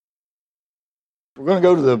We're going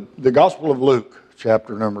to go to the Gospel of Luke,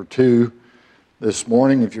 chapter number 2 this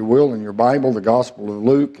morning, if you will, in your Bible, the Gospel of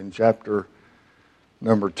Luke in chapter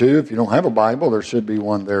number 2. If you don't have a Bible, there should be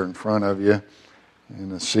one there in front of you,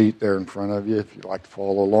 and a seat there in front of you if you'd like to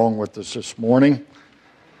follow along with us this morning.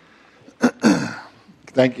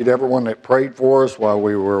 Thank you to everyone that prayed for us while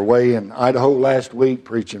we were away in Idaho last week,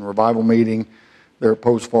 preaching revival meeting there at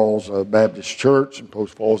Post Falls Baptist Church in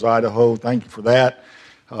Post Falls, Idaho. Thank you for that.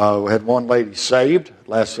 We had one lady saved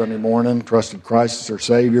last Sunday morning, trusted Christ as her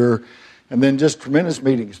Savior, and then just tremendous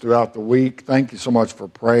meetings throughout the week. Thank you so much for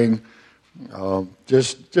praying. God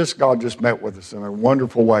just met with us in a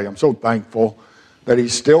wonderful way. I'm so thankful that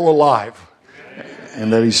He's still alive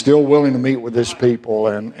and that He's still willing to meet with His people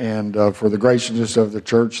and for the graciousness of the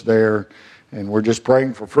church there. And we're just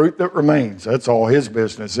praying for fruit that remains. That's all His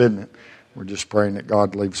business, isn't it? We're just praying that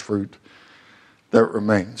God leaves fruit that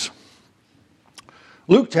remains.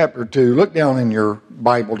 Luke chapter 2, look down in your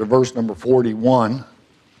Bible to verse number 41.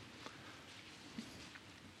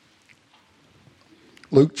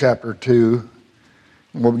 Luke chapter 2,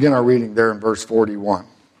 and we'll begin our reading there in verse 41.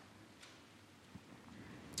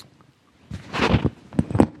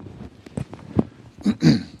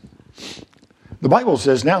 The Bible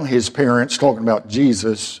says, now his parents, talking about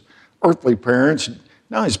Jesus, earthly parents,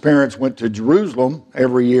 now his parents went to Jerusalem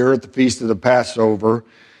every year at the feast of the Passover.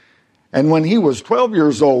 And when he was 12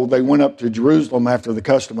 years old, they went up to Jerusalem after the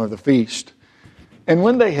custom of the feast. And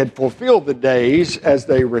when they had fulfilled the days, as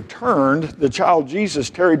they returned, the child Jesus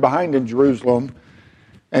tarried behind in Jerusalem,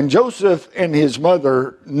 and Joseph and his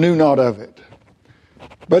mother knew not of it.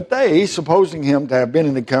 But they, supposing him to have been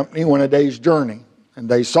in the company, went a day's journey, and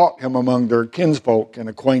they sought him among their kinsfolk and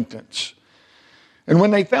acquaintance. And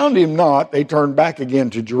when they found him not, they turned back again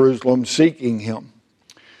to Jerusalem, seeking him.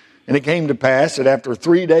 And it came to pass that after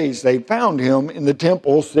 3 days they found him in the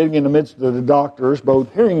temple, sitting in the midst of the doctors,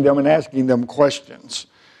 both hearing them and asking them questions.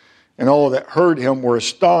 And all that heard him were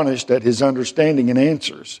astonished at his understanding and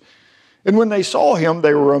answers. And when they saw him,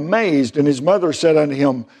 they were amazed. And his mother said unto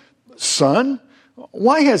him, Son,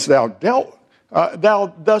 why hast thou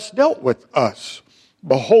thus dealt with us?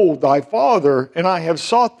 Behold, thy father and I have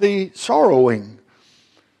sought thee sorrowing.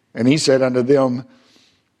 And he said unto them,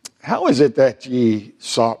 How is it that ye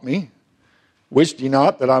sought me? Wist ye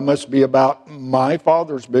not that I must be about my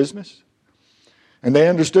Father's business? And they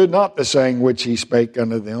understood not the saying which he spake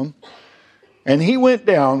unto them. And he went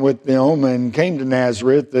down with them and came to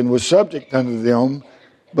Nazareth and was subject unto them.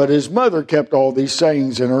 But his mother kept all these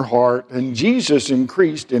sayings in her heart. And Jesus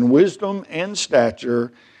increased in wisdom and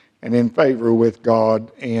stature and in favor with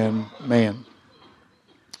God and man.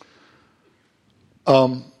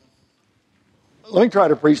 Let me try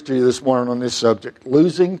to preach to you this morning on this subject,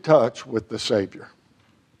 losing touch with the Savior.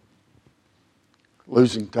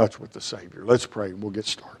 Losing touch with the Savior. Let's pray and we'll get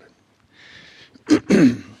started.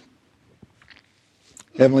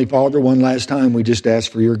 Heavenly Father, one last time we just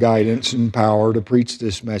ask for your guidance and power to preach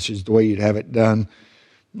this message the way you'd have it done.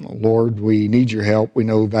 Lord, we need your help. We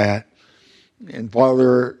know that. And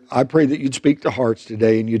Father, I pray that you'd speak to hearts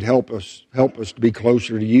today and you'd help us to be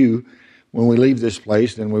closer to you when we leave this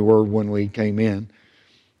place than we were when we came in.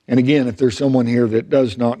 And again, if there's someone here that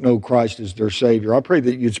does not know Christ as their Savior, I pray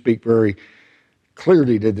that you'd speak very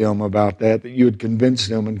clearly to them about that you would convince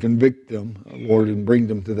them and convict them, Lord, and bring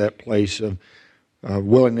them to that place of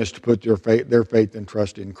willingness to put their faith and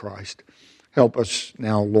trust in Christ. Help us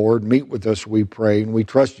now, Lord. Meet with us, we pray, and we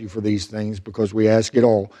trust you for these things because we ask it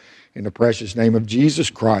all in the precious name of Jesus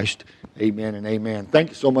Christ. Amen and amen. Thank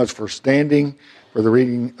you so much for standing for the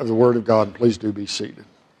reading of the Word of God. Please do be seated.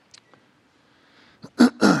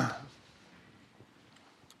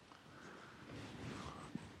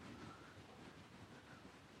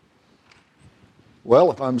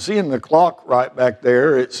 Well, if I'm seeing the clock right back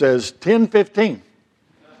there, it says 10:15.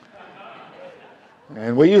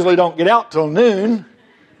 And we usually don't get out till noon.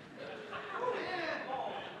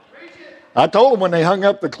 I told them when they hung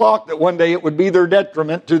up the clock that one day it would be to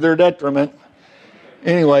their detriment.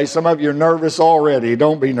 Anyway, some of you are nervous already.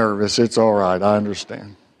 Don't be nervous. It's all right. I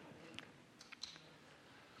understand.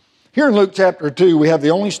 Here in Luke chapter 2, we have the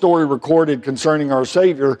only story recorded concerning our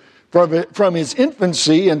Savior from his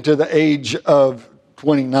infancy into the age of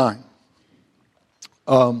 29.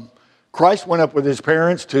 Christ went up with his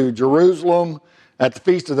parents to Jerusalem at the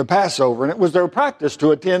Feast of the Passover, and it was their practice to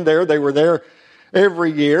attend there. They were there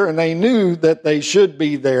every year, and they knew that they should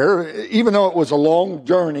be there, even though it was a long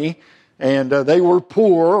journey, and they were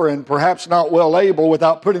poor and perhaps not well able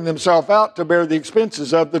without putting themselves out to bear the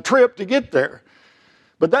expenses of the trip to get there.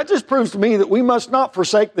 But that just proves to me that we must not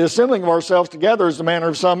forsake the assembling of ourselves together as the manner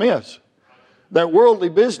of some is. that worldly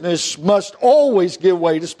business must always give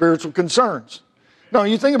way to spiritual concerns. No,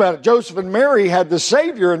 you think about it. Joseph and Mary had the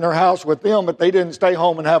Savior in their house with them, but they didn't stay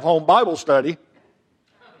home and have home Bible study.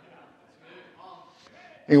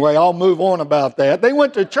 Anyway, I'll move on about that. They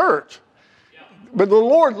went to church. But the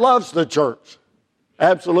Lord loves the church.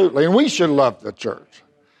 Absolutely. And we should love the church.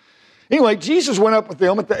 Anyway, Jesus went up with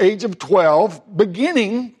them at the age of 12,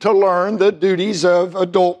 beginning to learn the duties of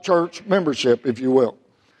adult church membership, if you will.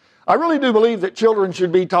 I really do believe that children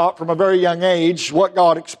should be taught from a very young age what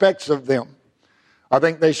God expects of them. I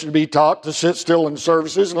think they should be taught to sit still in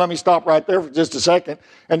services. And let me stop right there for just a second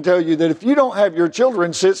and tell you that if you don't have your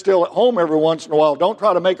children sit still at home every once in a while, don't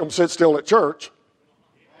try to make them sit still at church,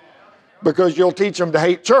 because you'll teach them to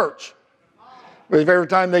hate church. But if every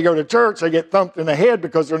time they go to church, they get thumped in the head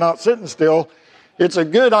because they're not sitting still, it's a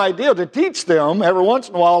good idea to teach them every once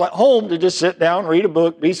in a while at home to just sit down, read a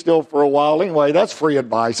book, be still for a while. Anyway, that's free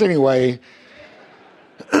advice. Anyway.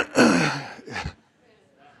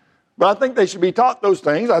 But I think they should be taught those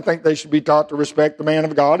things. I think they should be taught to respect the man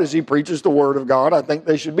of God as he preaches the Word of God. I think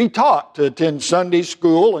they should be taught to attend Sunday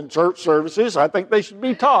school and church services. I think they should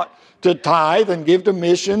be taught to tithe and give to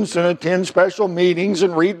missions and attend special meetings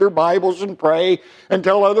and read their Bibles and pray and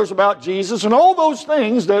tell others about Jesus and all those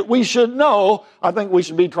things that we should know. I think we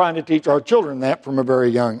should be trying to teach our children that from a very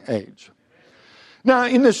young age. Now,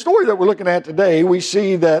 in the story that we're looking at today, we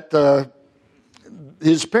see that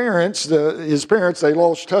his parents, they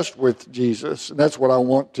lost touch with Jesus. And that's what I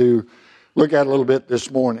want to look at a little bit this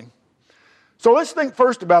morning. So let's think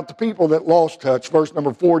first about the people that lost touch. Verse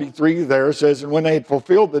number 43 there says, and when they had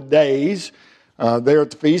fulfilled the days there at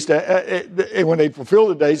the feast, and when they fulfilled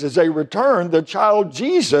the days, as they returned, the child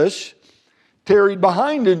Jesus tarried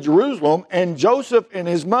behind in Jerusalem, and Joseph and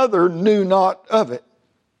his mother knew not of it.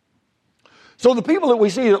 So the people that we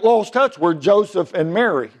see that lost touch were Joseph and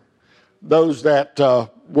Mary. Those that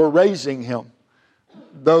were raising him,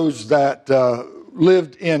 those that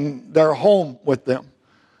lived in their home with them,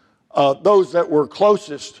 those that were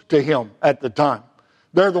closest to him at the time.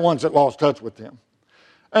 They're the ones that lost touch with him.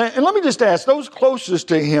 And let me just ask, those closest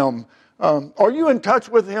to him, are you in touch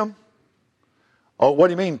with him? Oh, what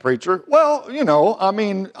do you mean, preacher? Well, I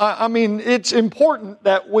mean, it's important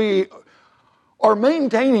that we are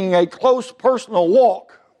maintaining a close personal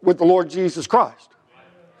walk with the Lord Jesus Christ.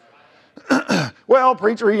 Well,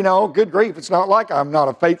 preacher, good grief, it's not like I'm not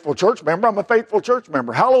a faithful church member. I'm a faithful church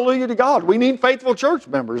member. Hallelujah to God. We need faithful church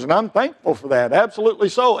members, and I'm thankful for that. Absolutely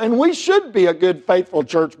so. And we should be a good, faithful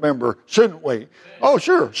church member, shouldn't we? Oh,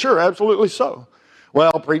 sure, absolutely so.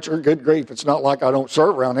 Well, preacher, good grief, it's not like I don't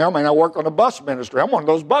serve around here. I mean, I work on a bus ministry. I'm one of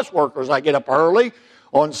those bus workers. I get up early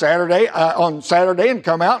on Saturday and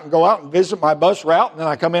come out and go out and visit my bus route. And then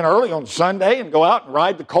I come in early on Sunday and go out and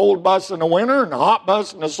ride the cold bus in the winter and the hot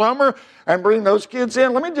bus in the summer and bring those kids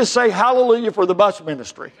in. Let me just say hallelujah for the bus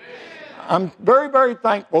ministry. I'm very, very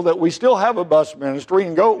thankful that we still have a bus ministry,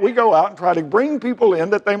 and we go out and try to bring people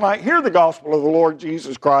in that they might hear the gospel of the Lord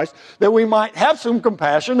Jesus Christ, that we might have some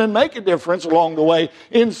compassion and make a difference along the way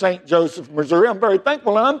in St. Joseph, Missouri. I'm very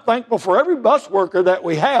thankful, and I'm thankful for every bus worker that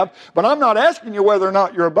we have, but I'm not asking you whether or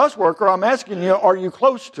not you're a bus worker. I'm asking you, are you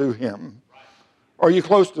close to him? Are you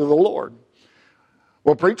close to the Lord?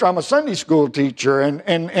 Well, preacher, I'm a Sunday school teacher, and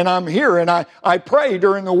I'm here, and I pray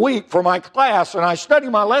during the week for my class, and I study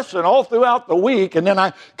my lesson all throughout the week, and then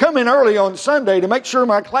I come in early on Sunday to make sure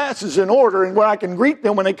my class is in order and where I can greet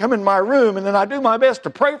them when they come in my room, and then I do my best to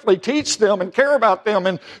prayerfully teach them and care about them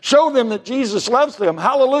and show them that Jesus loves them.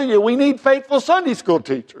 Hallelujah. We need faithful Sunday school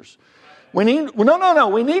teachers. We need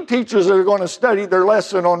teachers that are going to study their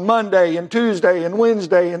lesson on Monday and Tuesday and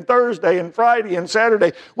Wednesday and Thursday and Friday and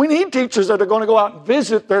Saturday. We need teachers that are going to go out and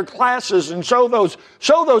visit their classes and show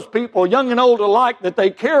those people, young and old alike, that they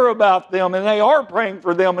care about them and they are praying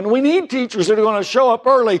for them. And we need teachers that are going to show up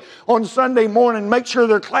early on Sunday morning, make sure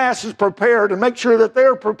their class is prepared and make sure that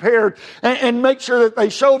they're prepared and make sure that they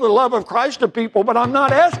show the love of Christ to people. But I'm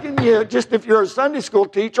not asking you just if you're a Sunday school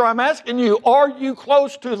teacher. I'm asking you, are you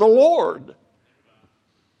close to the Lord?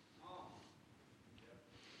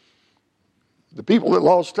 The people that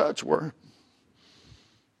lost touch were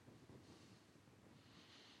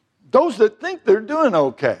those that think they're doing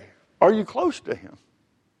okay. Are you close to him?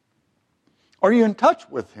 Are you in touch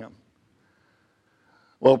with him?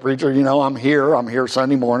 Well, preacher, I'm here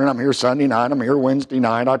Sunday morning, I'm here Sunday night, I'm here Wednesday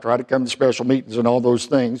night, I try to come to special meetings and all those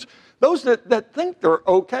things. Those that think they're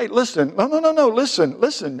okay, listen, no,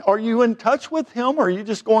 listen. Are you in touch with him, or are you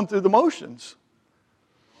just going through the motions?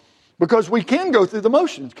 Because we can go through the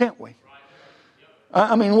motions, can't we?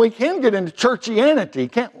 I mean, we can get into churchianity,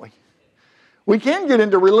 can't we? We can get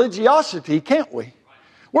into religiosity, can't we?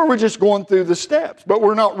 where we're just going through the steps, but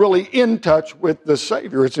we're not really in touch with the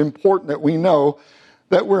Savior. It's important that we know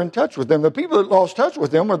that we're in touch with Him. The people that lost touch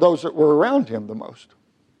with Him are those that were around Him the most.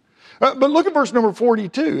 But look at verse number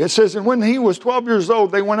 42. It says, and when he was 12 years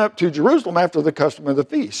old, they went up to Jerusalem after the custom of the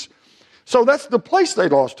feast. So that's the place they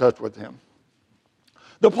lost touch with Him.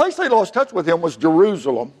 The place they lost touch with Him was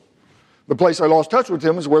Jerusalem. The place they lost touch with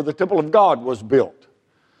Him is where the temple of God was built.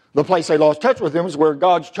 The place they lost touch with Him is where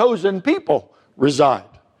God's chosen people reside.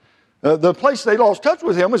 The place they lost touch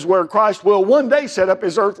with Him is where Christ will one day set up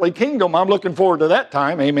His earthly kingdom. I'm looking forward to that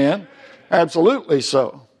time. Amen. Absolutely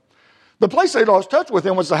so. The place they lost touch with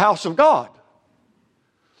Him was the house of God.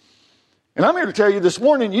 And I'm here to tell you this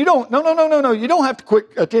morning, you don't have to quit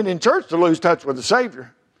attending church to lose touch with the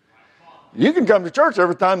Savior. You can come to church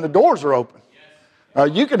every time the doors are open.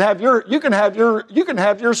 You can have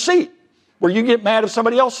your seat where you get mad if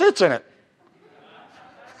somebody else sits in it.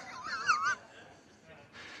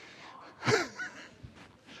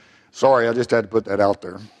 Sorry, I just had to put that out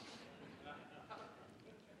there.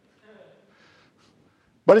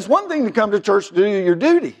 But it's one thing to come to church to do your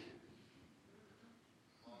duty.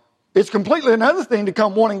 It's completely another thing to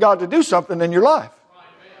come wanting God to do something in your life.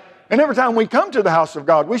 And every time we come to the house of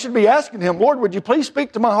God, we should be asking Him, Lord, would you please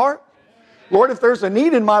speak to my heart? Lord, if there's a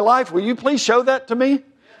need in my life, will you please show that to me?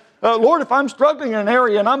 Lord, if I'm struggling in an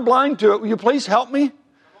area and I'm blind to it, will you please help me?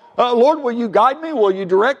 Lord, will you guide me? Will you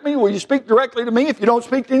direct me? Will you speak directly to me? If you don't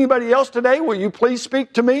speak to anybody else today, will you please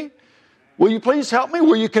speak to me? Will you please help me?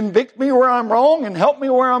 Will you convict me where I'm wrong and help me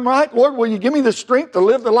where I'm right? Lord, will you give me the strength to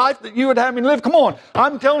live the life that you would have me live? Come on.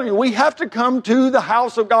 I'm telling you, we have to come to the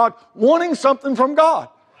house of God wanting something from God.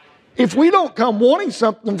 If we don't come wanting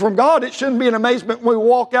something from God, it shouldn't be an amazement when we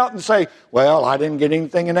walk out and say, well, I didn't get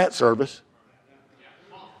anything in that service.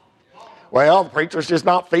 Well, the preacher's just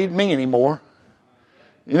not feeding me anymore.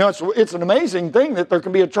 You know, it's an amazing thing that there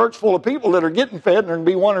can be a church full of people that are getting fed and there can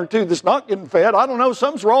be one or two that's not getting fed. I don't know,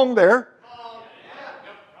 something's wrong there.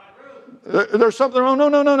 There's something wrong.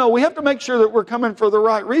 No. We have to make sure that we're coming for the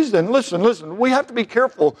right reason. Listen. We have to be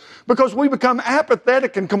careful because we become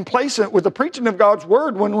apathetic and complacent with the preaching of God's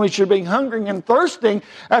Word when we should be hungering and thirsting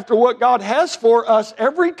after what God has for us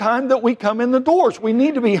every time that we come in the doors. We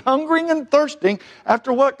need to be hungering and thirsting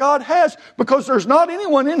after what God has because there's not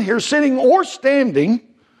anyone in here sitting or standing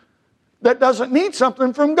that doesn't need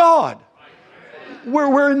something from God.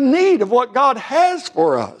 We're in need of what God has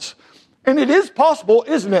for us. And it is possible,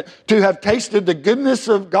 isn't it, to have tasted the goodness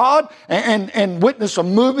of God and witness a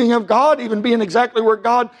moving of God, even being exactly where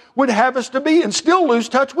God would have us to be, and still lose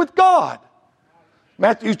touch with God.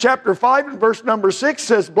 Matthew chapter 5 and verse number 6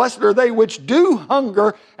 says, blessed are they which do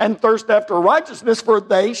hunger and thirst after righteousness, for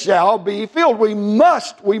they shall be filled. We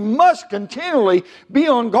must continually be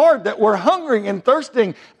on guard that we're hungering and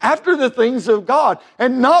thirsting after the things of God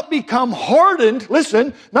and not become hardened,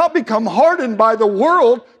 not become hardened by the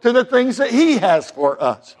world to the things that He has for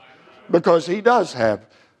us. Because He does have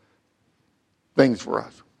things for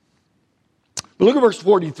us. But look at verse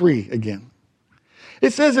 43 again.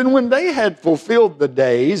 It says, and when they had fulfilled the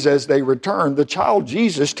days as they returned, the child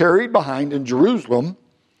Jesus tarried behind in Jerusalem,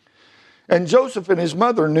 and Joseph and his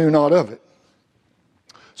mother knew not of it.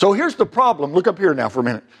 So here's the problem. Look up here now for a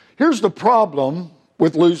minute. Here's the problem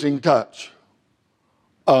with losing touch.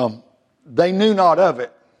 They knew not of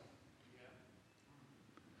it.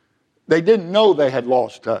 They didn't know they had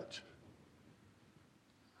lost touch.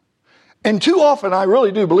 And too often, I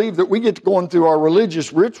really do believe that we get to going through our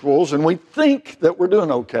religious rituals and we think that we're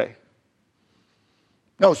doing okay.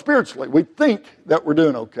 No, spiritually, we think that we're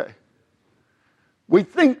doing okay. We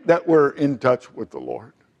think that we're in touch with the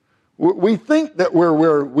Lord. We think that we're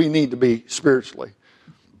where we need to be spiritually.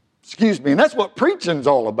 Excuse me, and that's what preaching's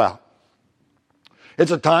all about.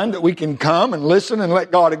 It's a time that we can come and listen and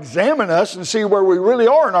let God examine us and see where we really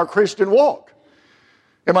are in our Christian walk.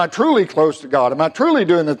 Am I truly close to God? Am I truly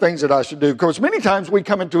doing the things that I should do? Because many times we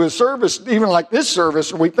come into a service, even like this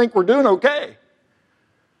service, and we think we're doing okay.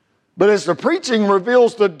 But as the preaching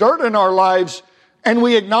reveals the dirt in our lives and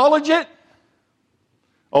we acknowledge it,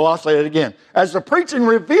 I'll say it again. As the preaching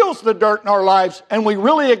reveals the dirt in our lives and we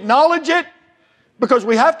really acknowledge it, because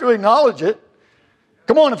we have to acknowledge it.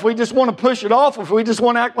 Come on, if we just want to push it off, if we just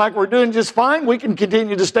want to act like we're doing just fine, we can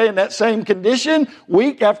continue to stay in that same condition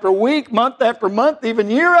week after week, month after month, even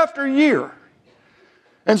year after year.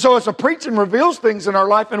 And so as the preaching reveals things in our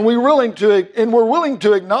life and we're willing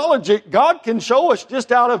to acknowledge it, God can show us just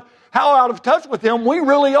how out of touch with Him we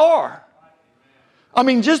really are. I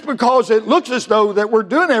mean, just because it looks as though that we're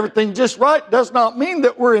doing everything just right does not mean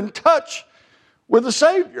that we're in touch with the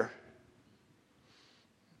Savior.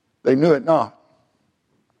 They knew it not.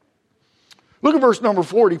 Look at verse number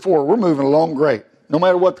 44. We're moving along great. No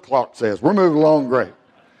matter what the clock says, we're moving along great.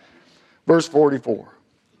 Verse 44.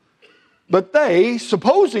 But they,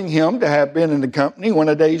 supposing him to have been in the company, went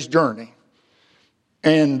a day's journey.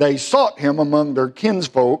 And they sought him among their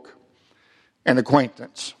kinsfolk and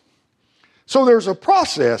acquaintance. So there's a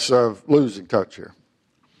process of losing touch here.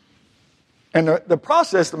 And the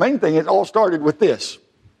process, the main thing, it all started with this.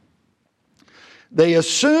 They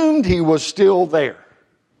assumed he was still there.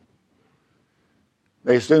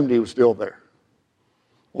 They assumed he was still there.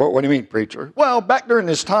 What do you mean, preacher? Well, back during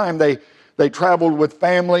this time, they traveled with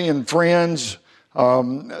family and friends.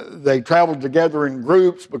 They traveled together in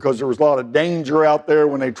groups because there was a lot of danger out there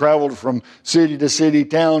when they traveled from city to city,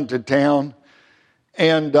 town to town.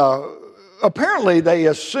 And apparently they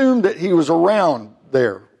assumed that he was around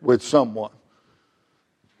there with someone.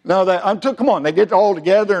 Now, come on, they get all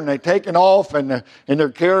together and they taken off in their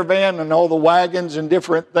caravan and all the wagons and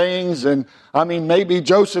different things. And I mean, maybe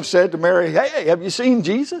Joseph said to Mary, hey, have you seen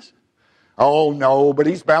Jesus? Oh, no, but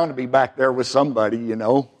he's bound to be back there with somebody, you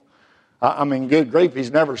know. I mean, good grief, he's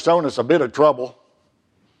never shown us a bit of trouble.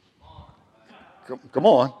 Come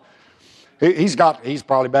on. He's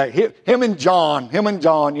probably back. Him and John,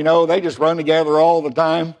 you know, they just run together all the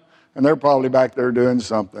time. And they're probably back there doing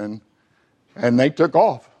something. And they took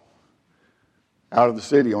off out of the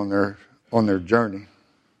city on their journey.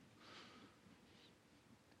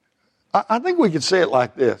 I think we could say it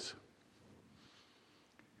like this.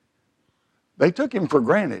 They took him for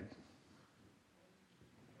granted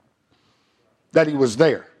that he was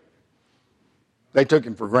there. They took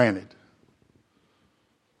him for granted.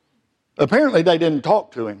 Apparently they didn't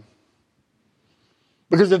talk to him.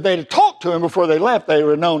 Because if they'd have talked to him before they left, they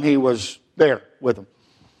would have known he was there with them.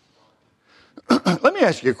 Let me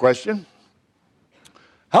ask you a question.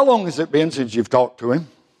 How long has it been since you've talked to him?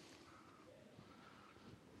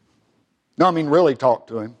 No, I mean really talked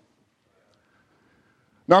to him.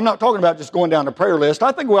 Now, I'm not talking about just going down the prayer list.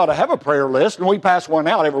 I think we ought to have a prayer list, and we pass one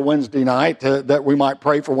out every Wednesday night that we might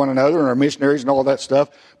pray for one another and our missionaries and all that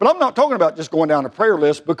stuff. But I'm not talking about just going down a prayer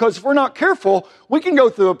list, because if we're not careful, we can go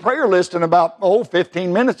through a prayer list in about,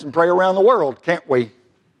 15 minutes and pray around the world, can't we?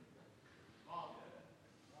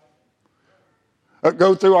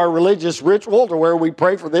 Go through our religious ritual to where we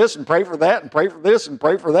pray for this and pray for that and pray for this and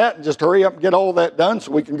pray for that and just hurry up and get all that done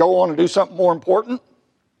so we can go on and do something more important.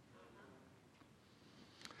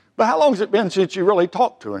 But how long has it been since you really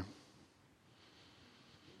talked to him?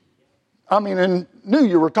 I mean, and knew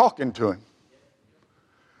you were talking to him.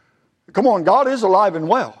 Come on, God is alive and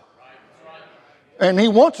well. And he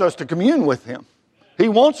wants us to commune with him. He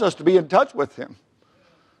wants us to be in touch with him.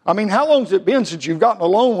 I mean, how long has it been since you've gotten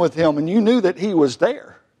alone with him and you knew that he was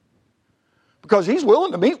there? Because he's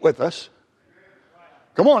willing to meet with us.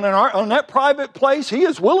 Come on, on that private place, he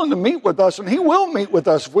is willing to meet with us, and he will meet with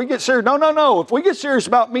us if we get serious. No. If we get serious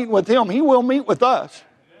about meeting with him, he will meet with us.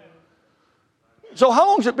 So how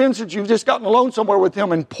long has it been since you've just gotten alone somewhere with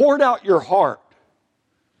him and poured out your heart?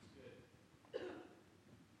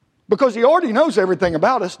 Because he already knows everything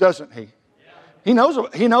about us, doesn't he? He knows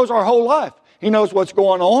our whole life. He knows what's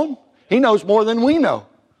going on. He knows more than we know.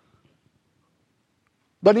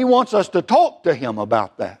 But he wants us to talk to him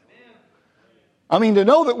about that. I mean, to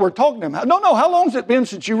know that we're talking to him. No, how long has it been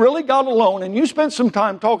since you really got alone and you spent some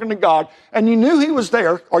time talking to God and you knew he was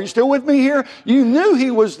there? Are you still with me here? You knew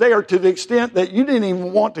he was there to the extent that you didn't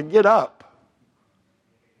even want to get up.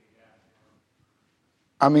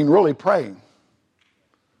 I mean, really praying.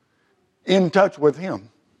 In touch with him.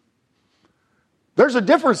 There's a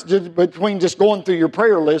difference between just going through your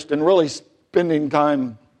prayer list and really spending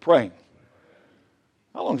time praying.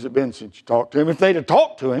 How long has it been since you talked to him? If they'd have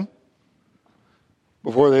talked to him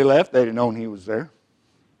before they left, they'd have known he was there.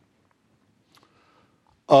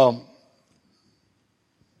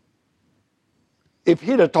 If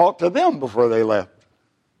he'd have talked to them before they left,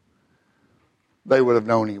 they would have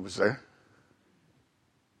known he was there.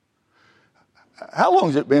 How long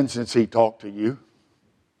has it been since he talked to you?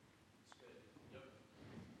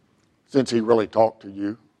 Since he really talked to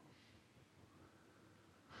you?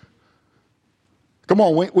 Come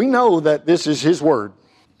on, we know that this is his word.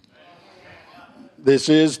 This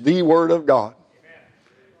is the word of God.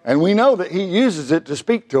 And we know that he uses it to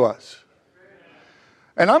speak to us.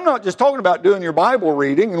 And I'm not just talking about doing your Bible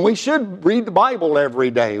reading, and we should read the Bible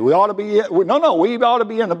every day. We ought to be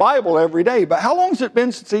in the Bible every day. But how long has it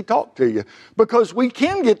been since he talked to you? Because we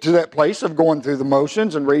can get to that place of going through the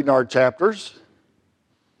motions and reading our chapters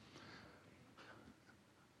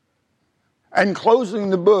and closing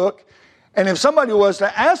the book. And if somebody was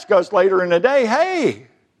to ask us later in the day, hey,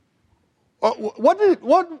 what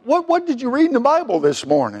did you read in the Bible this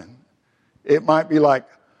morning? It might be like,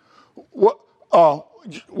 what?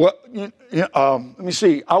 Let me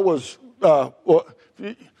see. I was, I'm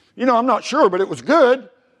not sure, but it was good.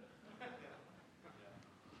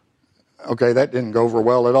 Okay, that didn't go over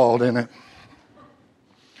well at all, didn't it?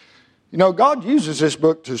 God uses this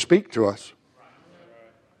book to speak to us.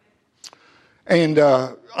 And,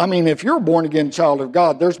 if you're a born-again child of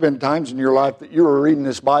God, there's been times in your life that you were reading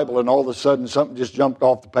this Bible and all of a sudden something just jumped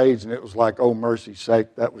off the page and it was like, oh, mercy's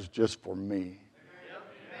sake, that was just for me.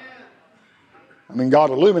 God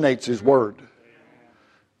illuminates His Word.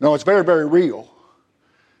 No, it's very, very real.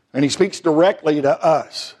 And He speaks directly to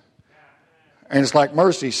us. And it's like,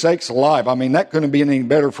 mercy sakes alive. That couldn't be any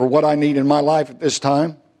better for what I need in my life at this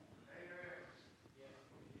time.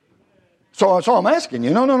 So I'm asking you.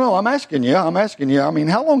 No, I'm asking you.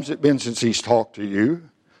 How long has it been since He's talked to you?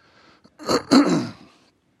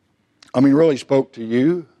 Really spoke to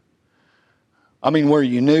you? Where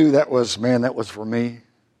you knew that was for me?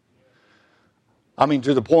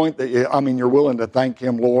 To the point that, you're willing to thank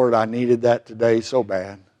Him, Lord, I needed that today so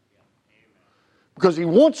bad. Because He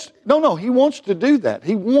wants to do that.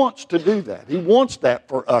 He wants to do that. He wants that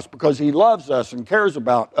for us because He loves us and cares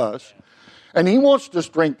about us. And He wants to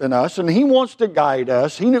strengthen us and He wants to guide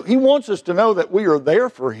us. He wants us to know that we are there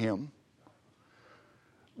for Him.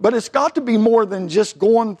 But it's got to be more than just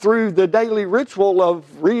going through the daily ritual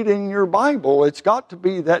of reading your Bible. It's got to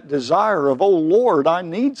be that desire of, oh Lord, I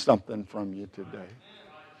need something from you today.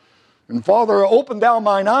 And Father, open thou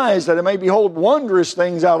mine eyes that I may behold wondrous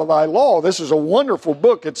things out of thy law. This is a wonderful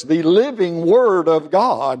book. It's the living Word of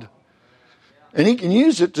God. And He can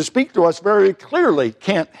use it to speak to us very clearly,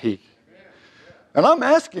 can't He? And I'm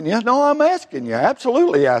asking you,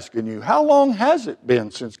 absolutely asking you, how long has it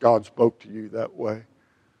been since God spoke to you that way?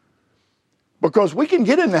 Because we can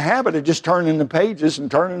get in the habit of just turning the pages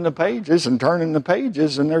and turning the pages and turning the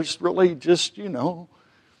pages, and there's really just, not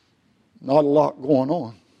a lot going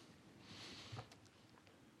on.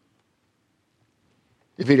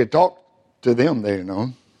 If He'd have talked to them, they'd have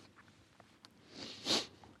known.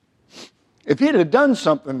 If He'd have done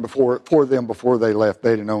something for them before they left,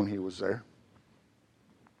 they'd have known He was there.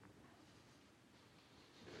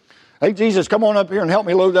 Hey, Jesus, come on up here and help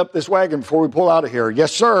me load up this wagon before we pull out of here.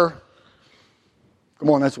 Yes, sir. Come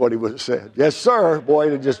on, that's what He would have said. Yes, sir. Boy,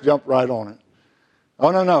 he'd have just jumped right on it. Oh,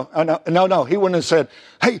 no. He wouldn't have said,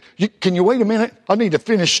 hey, can you wait a minute? I need to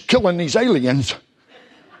finish killing these aliens.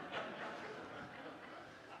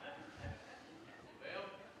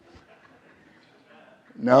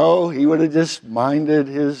 No, He would have just minded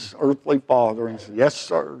His earthly father and said, yes,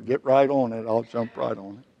 sir, get right on it. I'll jump right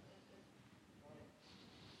on it.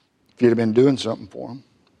 If you'd have been doing something for Him.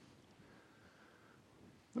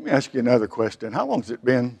 Let me ask you another question. How long has it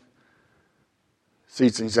been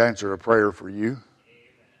since He's answered a prayer for you?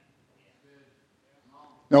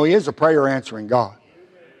 No, He is a prayer answering God.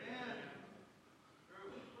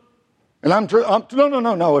 And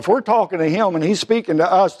no. If we're talking to Him and He's speaking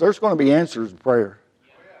to us, there's going to be answers to prayer.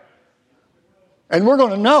 And we're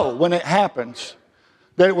going to know when it happens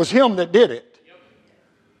that it was Him that did it.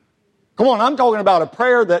 Come on, I'm talking about a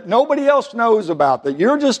prayer that nobody else knows about, that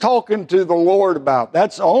you're just talking to the Lord about.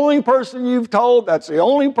 That's the only person you've told. That's the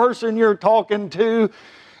only person you're talking to.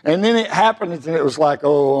 And then it happens and it was like,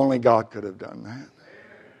 oh, only God could have done that.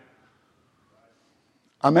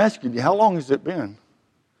 I'm asking you, how long has it been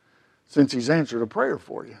since He's answered a prayer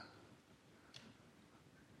for you?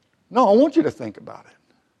 No, I want you to think about it.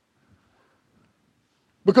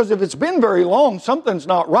 Because if it's been very long, something's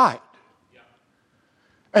not right.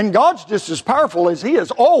 And God's just as powerful as He has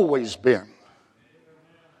always been.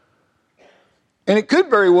 And it could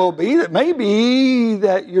very well be that maybe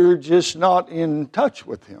that you're just not in touch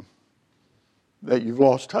with Him. That you've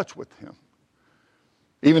lost touch with Him.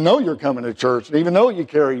 Even though you're coming to church, and even though you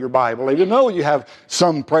carry your Bible, even though you have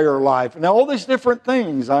some prayer life, and all these different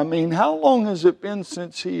things. How long has it been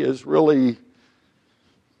since He has really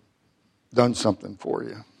done something for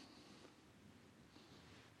you?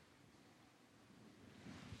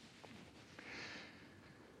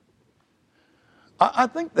 I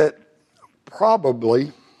think that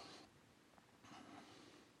probably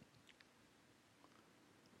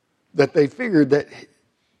that they figured that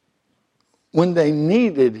when they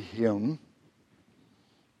needed Him,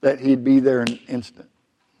 that He'd be there in an instant.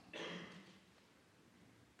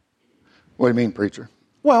 What do you mean, preacher?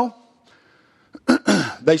 Well,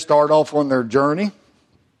 they start off on their journey.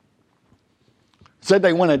 Said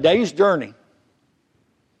they went a day's journey.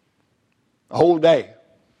 A whole day.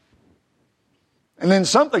 And then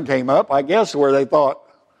something came up, I guess, where they thought,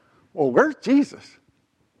 well, where's Jesus?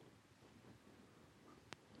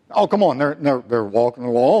 Oh, come on, they're walking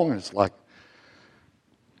along, and it's like,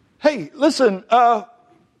 hey, listen,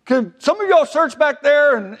 could some of y'all search back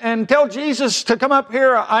there and tell Jesus to come up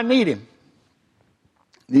here? I need him.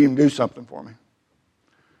 Need him to do something for me.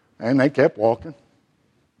 And they kept walking.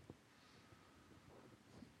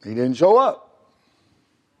 He didn't show up.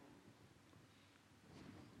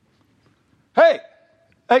 Hey,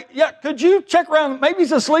 yeah, could you check around? Maybe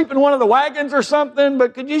he's asleep in one of the wagons or something,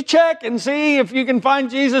 but could you check and see if you can find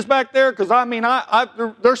Jesus back there? Because,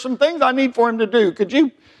 there's some things I need for him to do. Could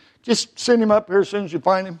you just send him up here as soon as you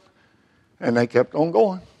find him? And they kept on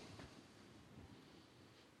going.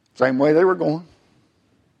 Same way they were going.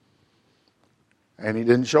 And he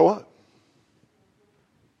didn't show up.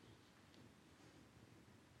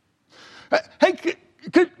 Hey,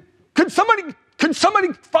 could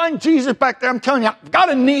somebody find Jesus back there? I'm telling you, I've got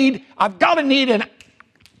a need, and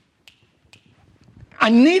I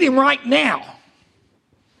need him right now.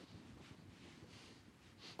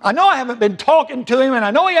 I know I haven't been talking to him, and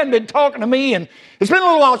I know he hasn't been talking to me, and it's been a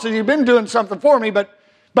little while since he's been doing something for me, but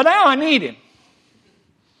now I need him.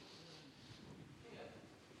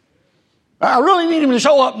 I really need him to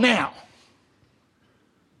show up now.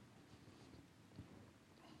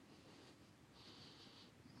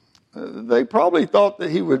 They probably thought that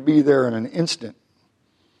he would be there in an instant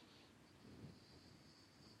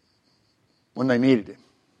when they needed him.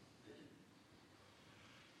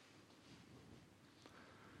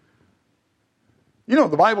 You know,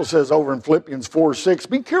 the Bible says over in Philippians 4:6,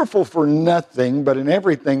 be careful for nothing, but in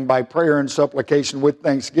everything by prayer and supplication with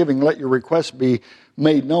thanksgiving, let your requests be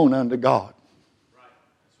made known unto God. Right.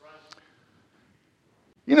 That's right.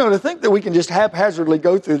 You know, to think that we can just haphazardly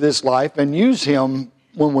go through this life and use him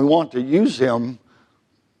when we want to use him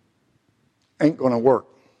ain't going to work.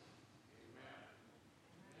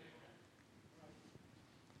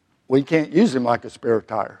 We can't use him like a spare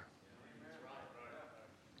tire.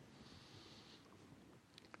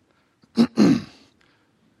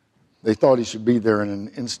 They thought he should be there in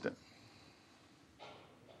an instant.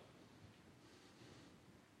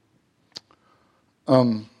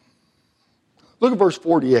 Look at verse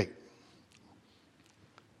 48.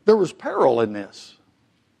 There was peril in this,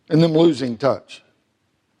 in them losing touch.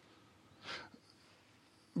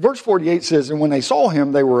 Verse 48 says, and when they saw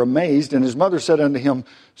him, they were amazed, and his mother said unto him,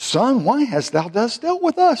 Son, why hast thou thus dealt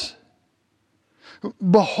with us?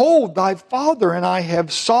 Behold, thy father and I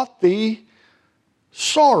have sought thee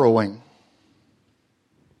sorrowing.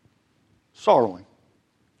 Sorrowing.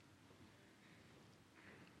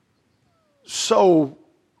 So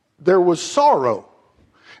there was sorrow.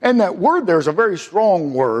 And that word there is a very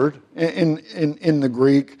strong word in the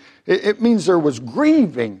Greek. It means there was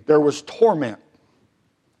grieving. There was torment.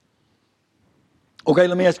 Okay,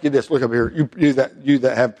 let me ask you this. Look up here. You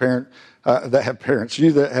that have parents,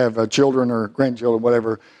 you that have children or grandchildren,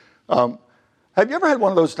 whatever. Have you ever had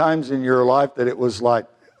one of those times in your life that it was like,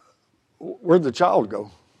 where'd the child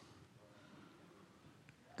go?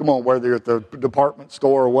 Come on, whether you're at the department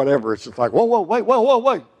store or whatever, it's just like, whoa,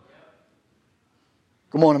 wait.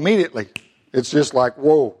 Come on, immediately. It's just like,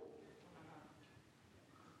 whoa.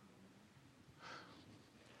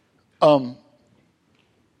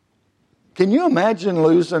 Can you imagine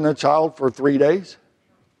losing a child for 3 days?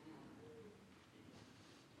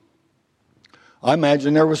 I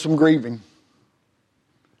imagine there was some grieving.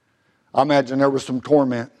 I imagine there was some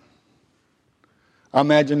torment. I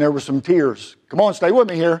imagine there were some tears. Come on, stay with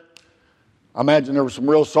me here. I imagine there was some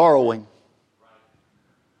real sorrowing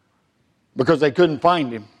because they couldn't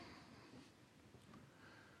find him.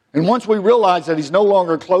 And once we realize that he's no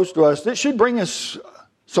longer close to us, it should bring us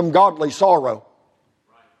some godly sorrow.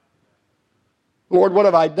 Lord, what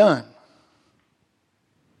have I done?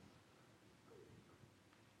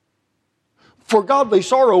 For godly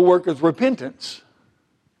sorrow worketh repentance.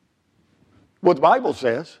 What the Bible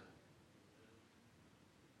says.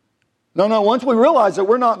 No, once we realize that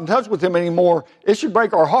we're not in touch with him anymore, it should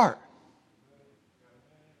break our heart.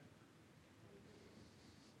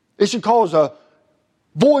 It should cause a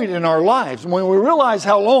void in our lives. And when we realize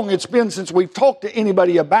how long it's been since we've talked to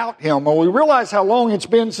anybody about him, or we realize how long it's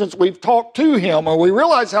been since we've talked to him, or we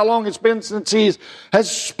realize how long it's been since he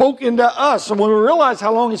has spoken to us, and when we realize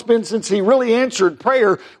how long it's been since he really answered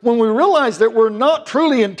prayer, when we realize that we're not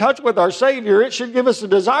truly in touch with our Savior, it should give us a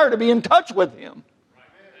desire to be in touch with him.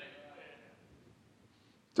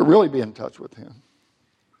 To really be in touch with him.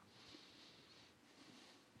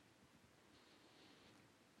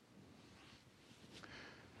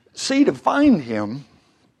 See, to find him,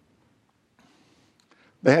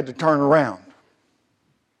 they had to turn around.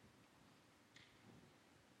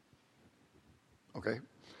 Okay?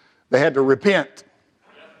 They had to repent.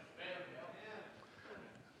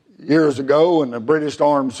 Years ago in the British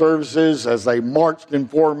Armed Services, as they marched in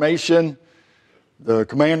formation, the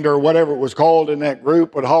commander, whatever it was called in that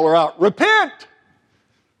group, would holler out, "Repent!"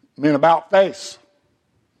 It meant about face.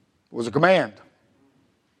 It was a command.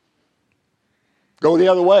 Go the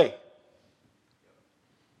other way.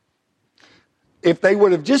 If they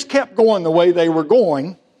would have just kept going the way they were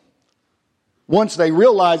going, once they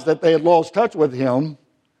realized that they had lost touch with him,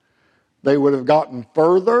 they would have gotten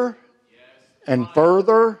further and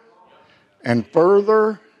further and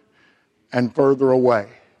further and further away.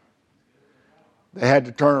 They had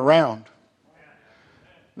to turn around.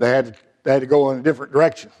 They had to go in a different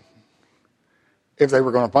direction if they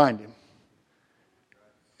were going to find him,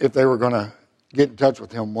 if they were going to get in touch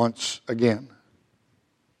with him once again.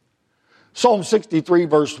 Psalm 63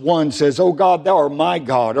 verse 1 says, "O God, thou art my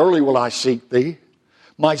God, early will I seek thee.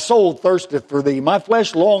 My soul thirsteth for thee, my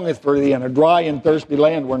flesh longeth for thee in a dry and thirsty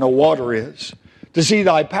land where no water is, to see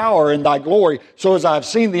thy power and thy glory, so as I have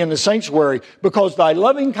seen thee in the sanctuary. Because thy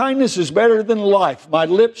loving kindness is better than life, my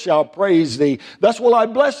lips shall praise thee. Thus will I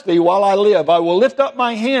bless thee while I live. I will lift up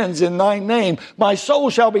my hands in thy name. My soul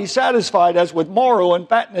shall be satisfied as with marrow and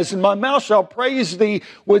fatness, and my mouth shall praise thee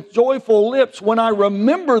with joyful lips when I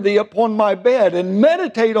remember thee upon my bed and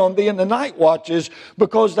meditate on thee in the night watches,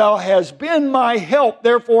 because thou hast been my help.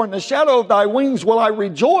 Therefore in the shadow of thy wings will I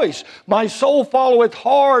rejoice. My soul followeth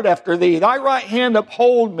hard after thee. Thy right hand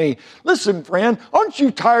uphold me." Listen, friend, aren't you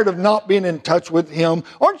tired of not being in touch with him?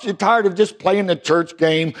 Aren't you tired of just playing the church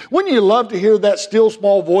game? Wouldn't you love to hear that still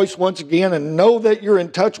small voice once again and know that you're in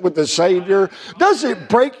touch with the Savior? Does it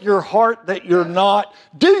break your heart that you're not?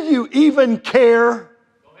 Do you even care?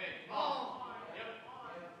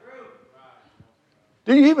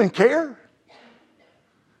 Do you even care?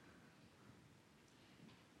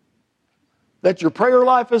 That your prayer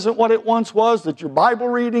life isn't what it once was, that your Bible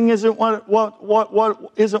reading isn't what it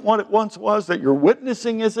once was, that your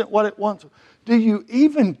witnessing isn't what it once was. Do you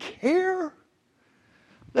even care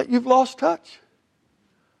that you've lost touch?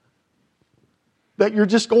 That you're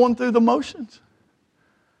just going through the motions?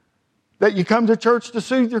 That you come to church to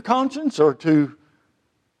soothe your conscience or to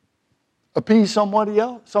appease someone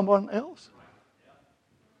else?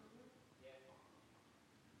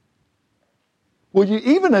 Will you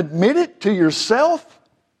even admit it to yourself?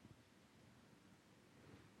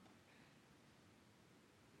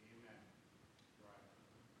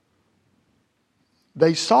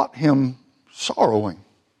 They sought him sorrowing.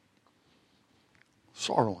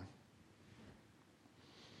 Sorrowing.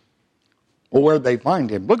 Well, where'd they find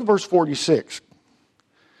him? Look at verse 46.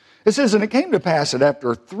 It says, "And it came to pass that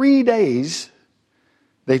after 3 days,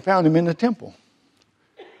 they found him in the temple,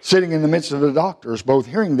 sitting in the midst of the doctors, both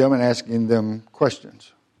hearing them and asking them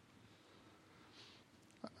questions."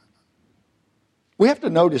 We have to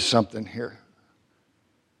notice something here.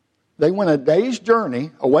 They went a day's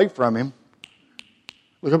journey away from him.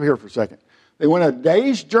 Look up here for a second. They went a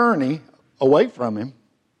day's journey away from him,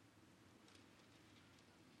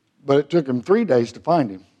 but it took them 3 days to find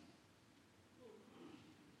him.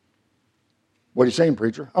 What are you saying,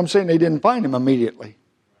 preacher? I'm saying they didn't find him immediately.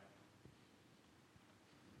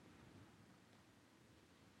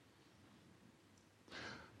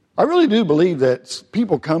 I really do believe that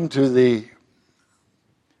people come to the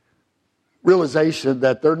realization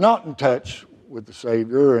that they're not in touch with the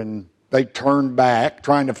Savior and they turn back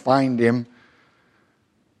trying to find him,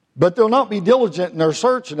 but they'll not be diligent in their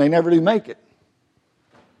search and they never do make it.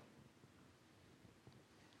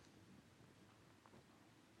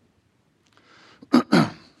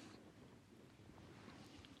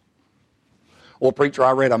 Well, preacher,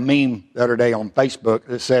 I read a meme the other day on Facebook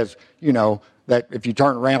that says, that if you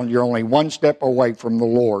turn around, you're only one step away from the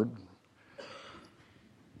Lord.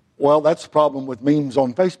 Well, that's the problem with memes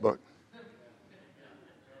on Facebook.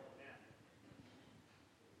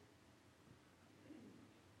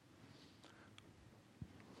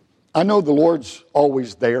 I know the Lord's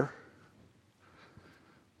always there.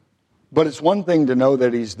 But it's one thing to know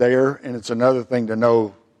that he's there, and it's another thing to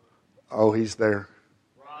know, oh, he's there.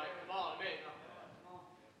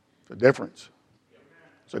 It's a difference.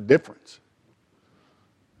 It's a difference.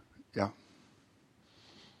 Yeah.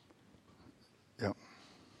 Yeah.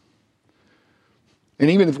 And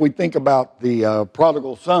even if we think about the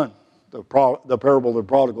prodigal son, the parable of the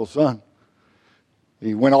prodigal son,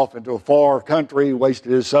 he went off into a far country,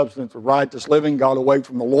 wasted his substance of riotous living, got away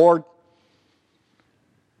from the Lord.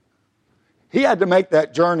 He had to make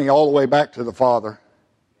that journey all the way back to the Father.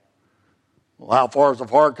 Well, how far is a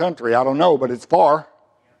far country? I don't know, but it's far.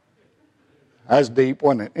 That's deep,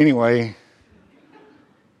 wasn't it? Anyway,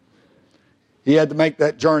 he had to make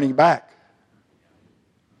that journey back.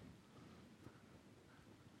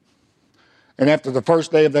 And after the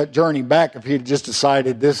first day of that journey back, if he had just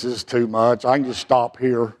decided this is too much, I can just stop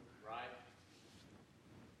here,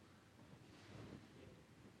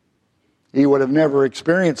 he would have never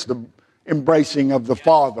experienced the embracing of the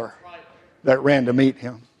Father that ran to meet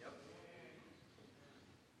him.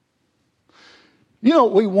 You know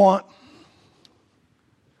what we want?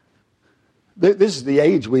 This is the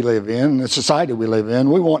age we live in, the society we live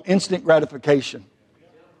in. We want instant gratification.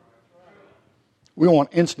 We want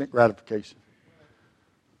instant gratification.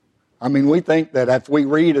 I mean, we think that if we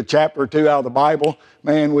read a chapter or two out of the Bible,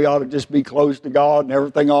 man, we ought to just be close to God and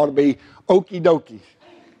everything ought to be okie dokie.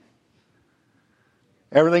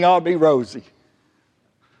 Everything ought to be rosy.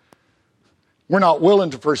 We're not willing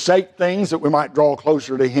to forsake things that we might draw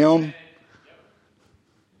closer to Him.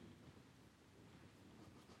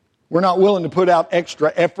 We're not willing to put out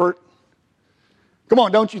extra effort. Come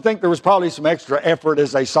on, don't you think there was probably some extra effort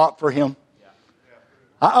as they sought for Him?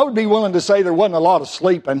 I would be willing to say there wasn't a lot of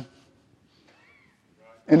sleeping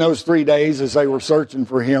in those 3 days as they were searching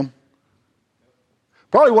for Him.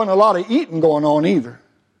 Probably wasn't a lot of eating going on either.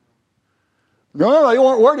 No, they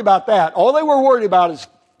weren't worried about that. All they were worried about is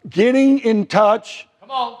getting in touch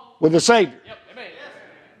with the Savior. Yep.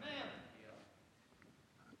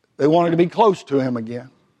 They wanted to be close to Him again.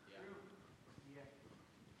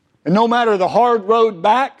 And no matter the hard road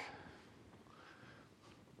back,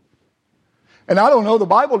 and I don't know, the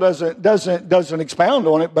Bible doesn't expound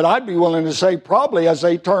on it, but I'd be willing to say probably as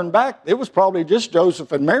they turned back, it was probably just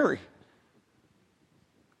Joseph and Mary.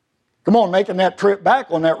 Come on, making that trip back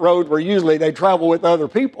on that road where usually they travel with other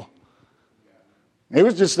people. It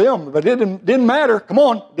was just them, but it didn't matter. Come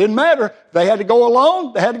on, didn't matter. If they had to go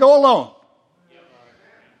alone, they had to go alone.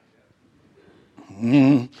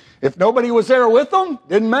 If nobody was there with them,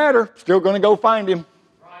 didn't matter. Still going to go find Him.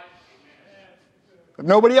 If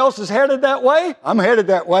nobody else is headed that way, I'm headed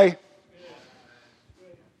that way.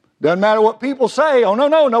 Doesn't matter what people say. Oh,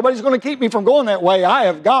 no, nobody's going to keep me from going that way. I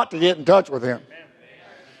have got to get in touch with Him.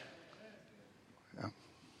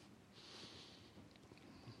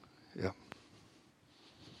 Yeah.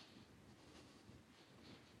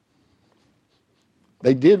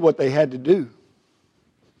 They did what they had to do.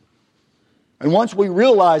 And once we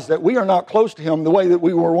realize that we are not close to Him the way that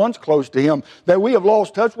we were once close to Him, that we have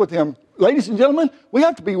lost touch with Him, ladies and gentlemen, we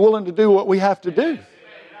have to be willing to do what we have to do.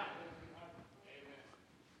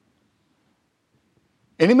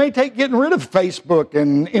 And it may take getting rid of Facebook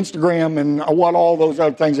and Instagram and what all those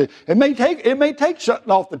other things. It may take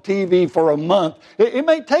shutting off the TV for a month. It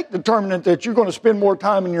may take determining that you're going to spend more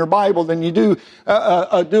time in your Bible than you do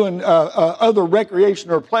doing other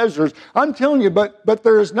recreation or pleasures. I'm telling you, but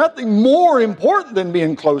there is nothing more important than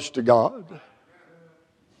being close to God.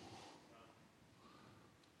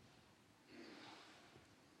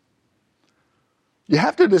 You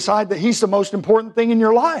have to decide that He's the most important thing in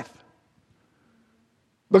your life.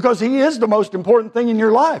 Because He is the most important thing in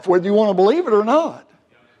your life, whether you want to believe it or not.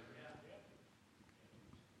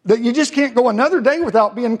 That you just can't go another day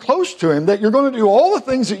without being close to Him. That you're going to do all the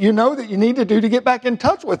things that you know that you need to do to get back in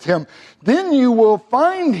touch with Him. Then you will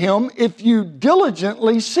find Him if you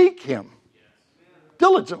diligently seek Him.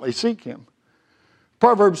 Diligently seek Him.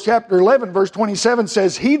 Proverbs chapter 11 verse 27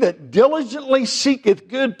 says, He that diligently seeketh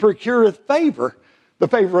good procureth favor, the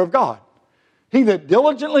favor of God. He that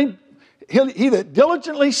diligently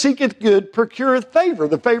seeketh good procureth favor,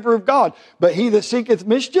 the favor of God. But he that seeketh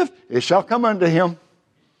mischief, it shall come unto him.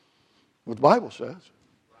 What the Bible says.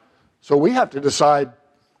 So we have to decide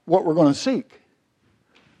what we're going to seek.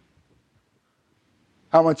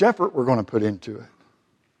 How much effort we're going to put into it.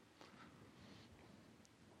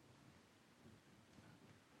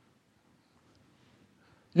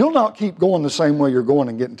 You'll not keep going the same way you're going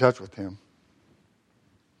and get in touch with Him.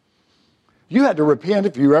 You had to repent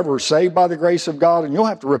if you were ever saved by the grace of God, and you'll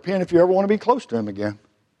have to repent if you ever want to be close to Him again.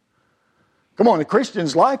 Come on, the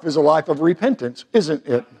Christian's life is a life of repentance, isn't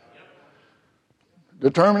it?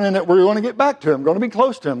 Determining that we're going to get back to Him, going to be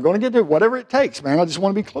close to Him, going to get to whatever it takes, man. I just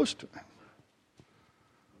want to be close to Him.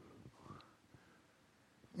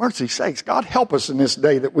 Mercy sakes, God help us in this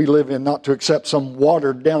day that we live in not to accept some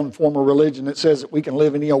watered down form of religion that says that we can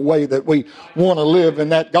live any way that we want to live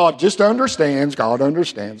and that God just understands. God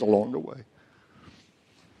understands along the way.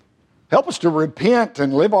 Help us to repent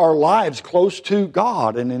and live our lives close to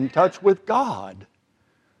God and in touch with God.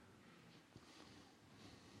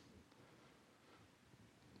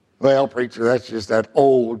 Well, preacher, that's just that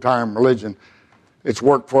old-time religion. It's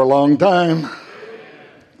worked for a long time.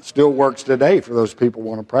 Still works today for those people who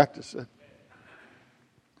want to practice it.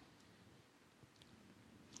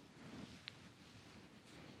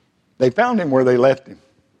 They found Him where they left Him.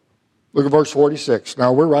 Look at verse 46.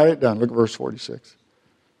 Now we're right it down. Look at verse 46.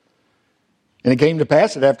 And it came to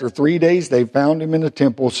pass that after 3 days they found him in the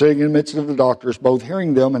temple, sitting in the midst of the doctors, both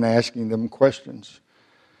hearing them and asking them questions.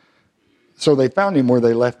 So they found him where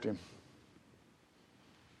they left him.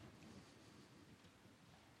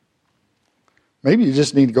 Maybe you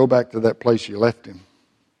just need to go back to that place you left him.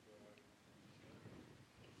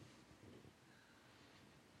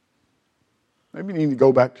 Maybe you need to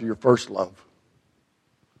go back to your first love.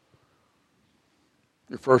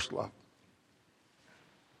 Your first love.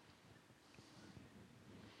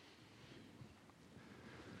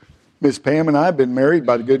 Miss Pam and I have been married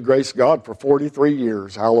by the good grace of God for 43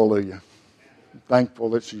 years. Hallelujah. I'm thankful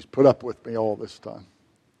that she's put up with me all this time.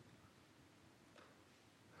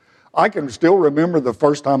 I can still remember the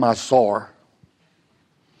first time I saw her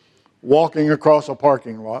walking across a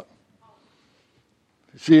parking lot.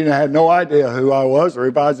 She had no idea who I was or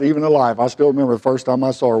if I was even alive. I still remember the first time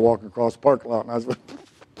I saw her walking across the parking lot. And I was like,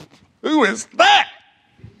 who is that?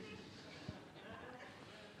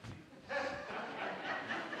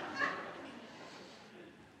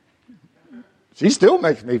 She still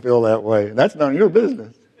makes me feel that way. That's none of your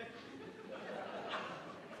business.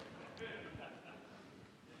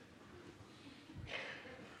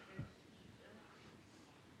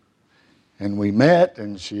 And we met,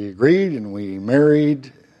 and she agreed, and we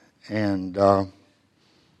married, and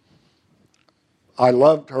I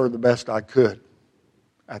loved her the best I could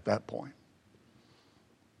at that point.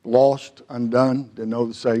 Lost, undone, didn't know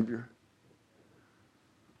the Savior.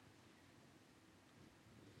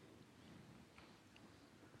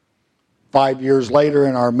 Five years later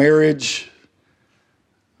in our marriage,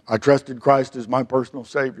 I trusted Christ as my personal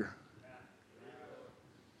Savior.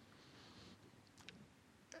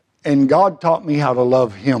 And God taught me how to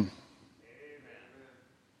love Him.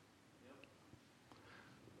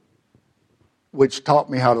 Which taught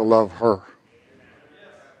me how to love her.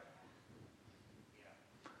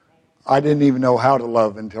 I didn't even know how to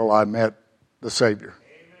love until I met the Savior.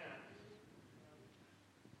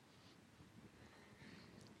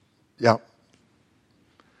 Yeah.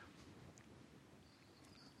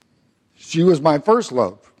 She was my first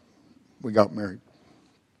love. We got married.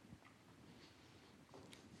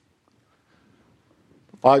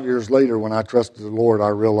 5 years later, when I trusted the Lord, I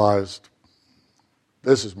realized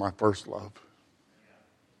this is my first love.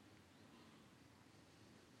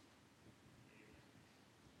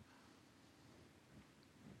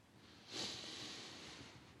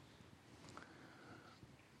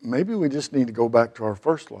 Maybe we just need to go back to our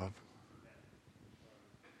first love.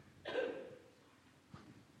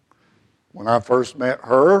 When I first met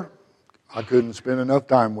her, I couldn't spend enough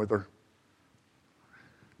time with her.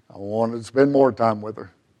 I wanted to spend more time with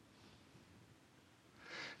her.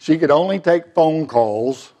 She could only take phone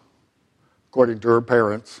calls, according to her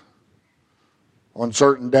parents, on a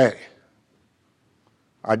certain day.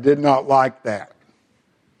 I did not like that.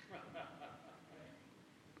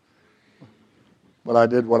 But I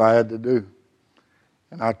did what I had to do.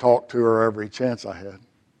 And I talked to her every chance I had.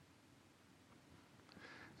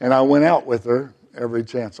 And I went out with her every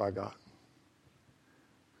chance I got.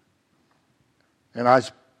 And I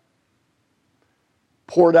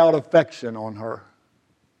poured out affection on her.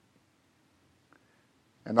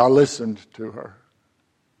 And I listened to her.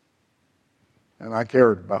 And I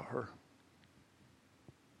cared about her.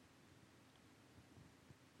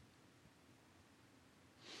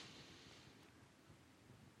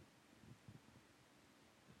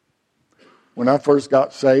 When I first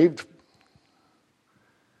got saved,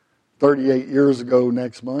 38 years ago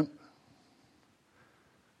next month,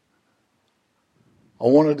 I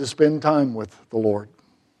wanted to spend time with the Lord.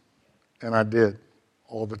 And I did,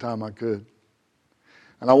 all the time I could.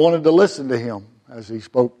 And I wanted to listen to Him as He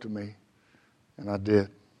spoke to me. And I did.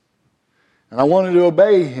 And I wanted to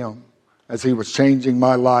obey Him as He was changing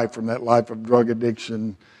my life from that life of drug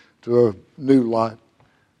addiction to a new life.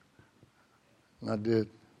 And I did.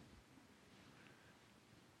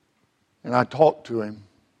 And I talked to Him.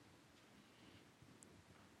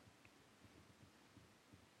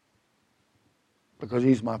 Because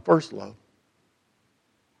He's my first love.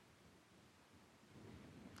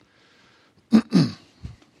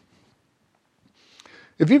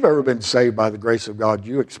 If you've ever been saved by the grace of God,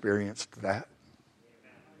 you experienced that.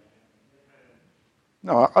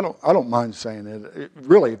 No, I don't mind saying it.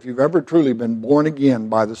 Really, if you've ever truly been born again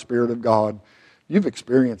by the Spirit of God, you've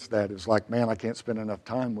experienced that. It's like, man, I can't spend enough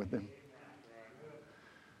time with Him.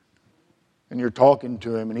 And you're talking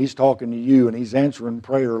to Him, and He's talking to you, and He's answering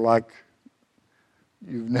prayer like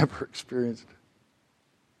you've never experienced it.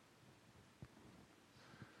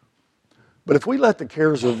 But if we let the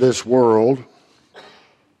cares of this world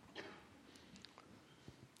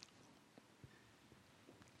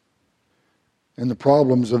and the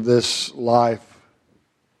problems of this life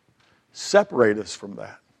separate us from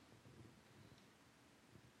that,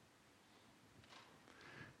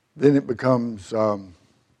 then it becomes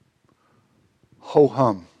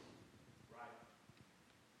ho-hum.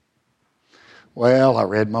 Well, I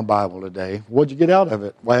read my Bible today. What'd you get out of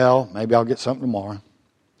it? Well, maybe I'll get something tomorrow.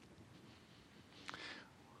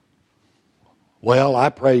 Well, I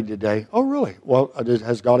prayed today. Oh, really? Well,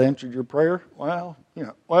 has God answered your prayer? Well.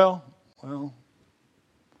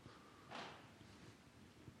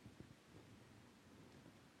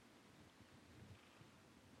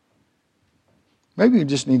 Maybe you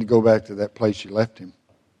just need to go back to that place you left him.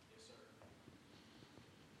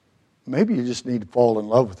 Maybe you just need to fall in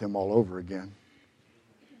love with him all over again.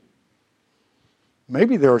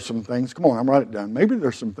 Maybe there are some things, come on, I'm writing it down. Maybe there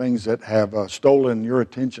are some things that have stolen your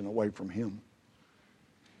attention away from him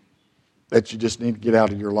that you just need to get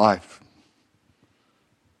out of your life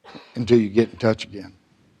until you get in touch again.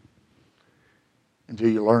 Until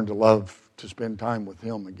you learn to love to spend time with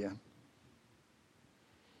him again.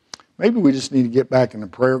 Maybe we just need to get back in the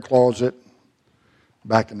prayer closet,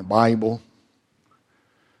 back in the Bible,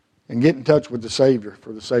 and get in touch with the Savior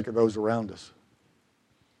for the sake of those around us.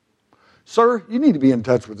 Sir, you need to be in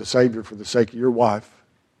touch with the Savior for the sake of your wife.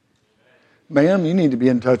 Ma'am, you need to be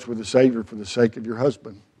in touch with the Savior for the sake of your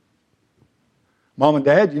husband. Mom and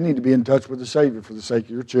Dad, you need to be in touch with the Savior for the sake of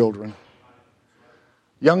your children.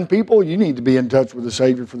 Young people, you need to be in touch with the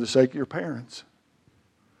Savior for the sake of your parents.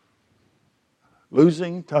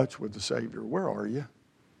 Losing touch with the Savior, where are you?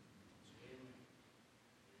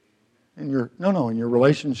 In your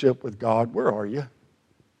relationship with God, where are you?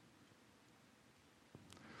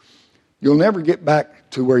 You'll never get back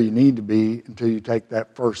to where you need to be until you take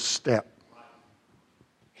that first step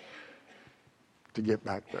to get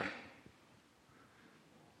back there.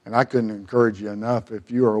 And I couldn't encourage you enough.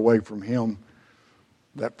 If you are away from him,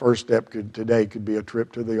 that first step today could be a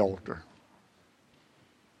trip to the altar.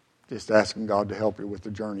 Just asking God to help you with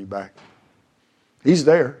the journey back. He's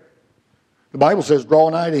there. The Bible says, draw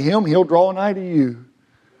nigh to him, he'll draw nigh to you.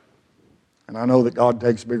 And I know that God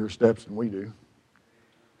takes bigger steps than we do.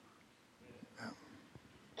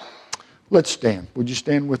 Let's stand. Would you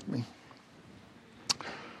stand with me?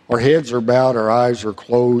 Our heads are bowed, our eyes are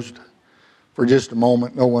closed. For just a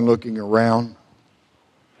moment, no one looking around.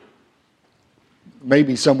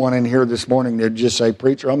 Maybe someone in here this morning, they'd just say,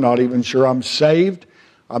 preacher, I'm not even sure I'm saved.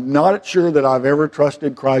 I'm not sure that I've ever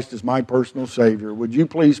trusted Christ as my personal Savior. Would you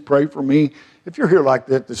please pray for me? If you're here like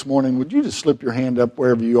that this morning, would you just slip your hand up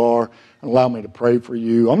wherever you are and allow me to pray for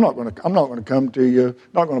you? I'm not going to come to you.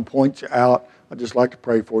 I'm not going to point you out. I'd just like to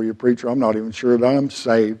pray for you. Preacher, I'm not even sure that I'm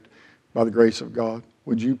saved by the grace of God.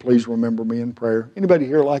 Would you please remember me in prayer? Anybody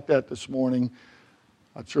here like that this morning?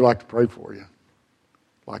 I'd sure like to pray for you.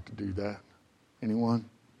 I'd like to do that. Anyone?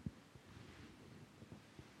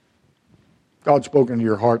 God's spoken to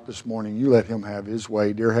your heart this morning. You let him have his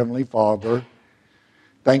way. Dear Heavenly Father,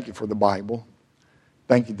 thank you for the Bible.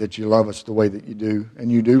 Thank you that you love us the way that you do,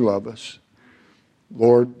 and you do love us.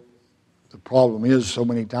 Lord, the problem is so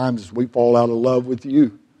many times we fall out of love with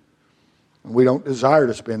you. And we don't desire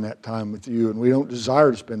to spend that time with you, and we don't desire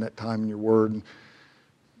to spend that time in your word. And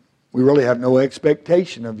we really have no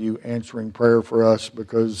expectation of you answering prayer for us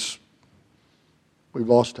because we've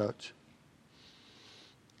lost touch.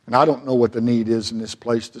 And I don't know what the need is in this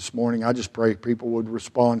place this morning. I just pray people would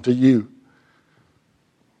respond to you.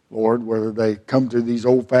 Lord, whether they come to these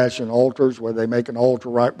old-fashioned altars, whether they make an altar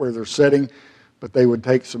right where they're sitting, but they would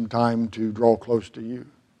take some time to draw close to you.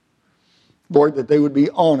 Lord, that they would be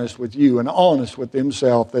honest with you and honest with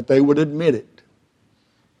themselves, that they would admit it,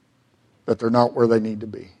 that they're not where they need to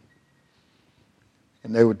be.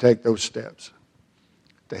 And they would take those steps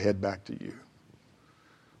to head back to you.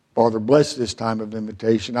 Father, bless this time of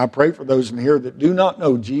invitation. I pray for those in here that do not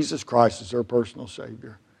know Jesus Christ as their personal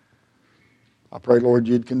Savior. I pray, Lord,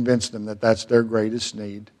 you'd convince them that that's their greatest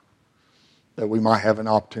need, that we might have an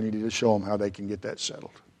opportunity to show them how they can get that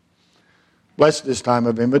settled. Bless this time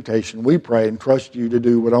of invitation. We pray and trust you to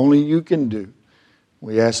do what only you can do.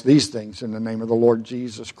 We ask these things in the name of the Lord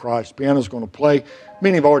Jesus Christ. Piano's going to play.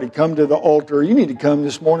 Many have already come to the altar. You need to come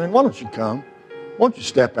this morning. Why don't you come? Why don't you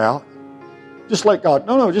step out? Just let God.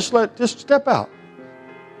 Just step out.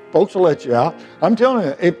 Folks will let you out. I'm telling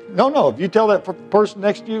you, if you tell that person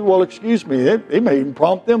next to you, well, excuse me, it may even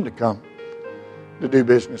prompt them to come to do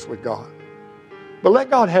business with God. But let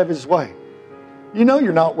God have his way. You know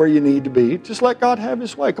you're not where you need to be. Just let God have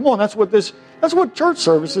his way. Come on, that's what church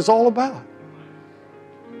service is all about.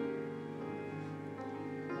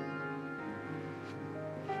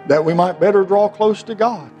 That we might better draw close to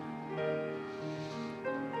God.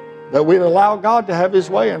 that we'd allow God to have His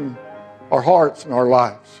way in our hearts and our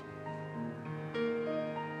lives.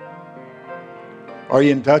 Are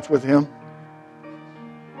you in touch with Him?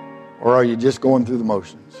 Or are you just going through the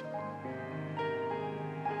motions?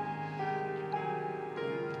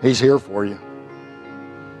 He's here for you.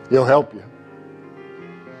 He'll help you.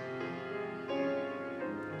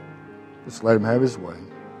 Just let Him have His way.